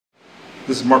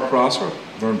This is Mark Prosser,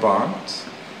 Learn Bonds.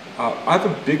 I have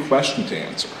a big question to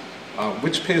answer.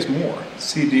 Which pays more,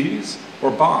 CDs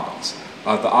or bonds?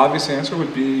 The obvious answer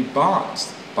would be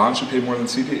bonds. Bonds should pay more than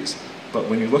CDs. But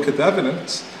when you look at the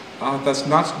evidence, that's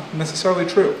not necessarily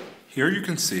true. Here you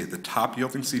can see the top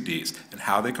yielding CDs and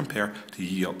how they compare to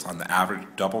yields on the average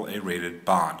AA rated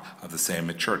bond of the same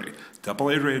maturity. AA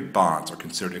rated bonds are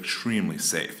considered extremely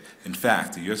safe. In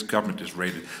fact, the U.S. government is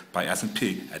rated by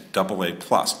S&P at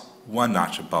AA+, one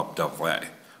notch above AA.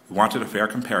 We wanted a fair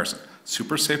comparison,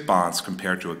 super safe bonds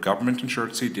compared to a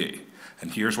government-insured CD.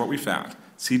 And here's what we found.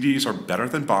 CDs are better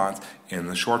than bonds in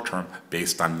the short term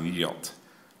based on yield.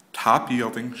 Top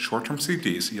yielding short-term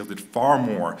CDs yielded far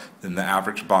more than the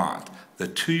average bond. The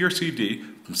 2-year CD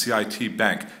from CIT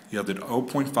Bank yielded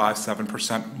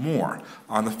 0.57% more.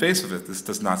 On the face of it, this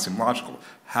does not seem logical.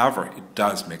 However, it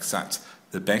does make sense.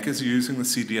 The bank is using the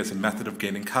CD as a method of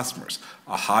gaining customers.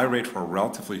 A high rate for a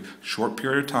relatively short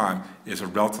period of time is a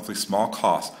relatively small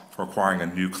cost for acquiring a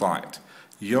new client.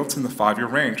 Yields in the 5-year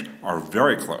range are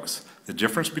very close. The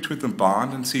difference between the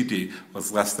bond and CD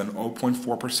was less than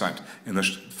 0.4% in the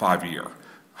 5-year.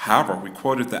 However, we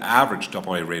quoted the average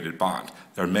AA-rated bond.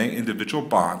 There are many individual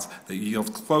bonds that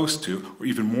yield close to or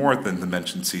even more than the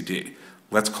mentioned CD.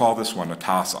 Let's call this one a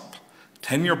toss-up.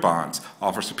 10-year bonds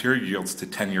offer superior yields to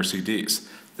 10-year CDs.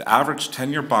 The average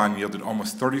 10-year bond yielded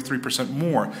almost 33%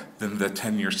 more than the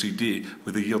 10-year CD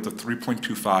with a yield of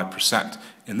 3.25%.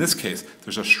 In this case,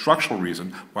 there's a structural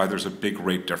reason why there's a big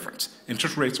rate difference.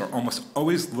 Interest rates are almost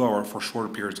always lower for shorter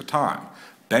periods of time.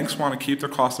 Banks want to keep their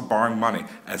cost of borrowing money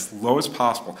as low as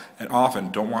possible and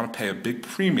often don't want to pay a big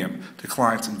premium to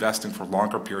clients investing for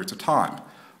longer periods of time.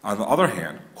 On the other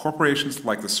hand, corporations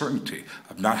like the certainty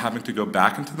of not having to go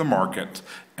back into the market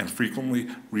and frequently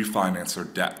refinance their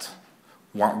debt.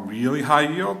 Want really high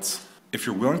yields? If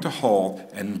you're willing to hold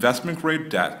an investment-grade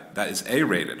debt that is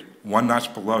A-rated, one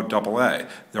notch below AA,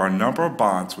 there are a number of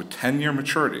bonds with 10-year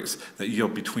maturities that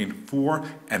yield between 4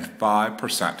 and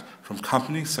 5% from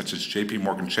companies such as JP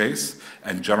Morgan Chase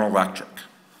and General Electric.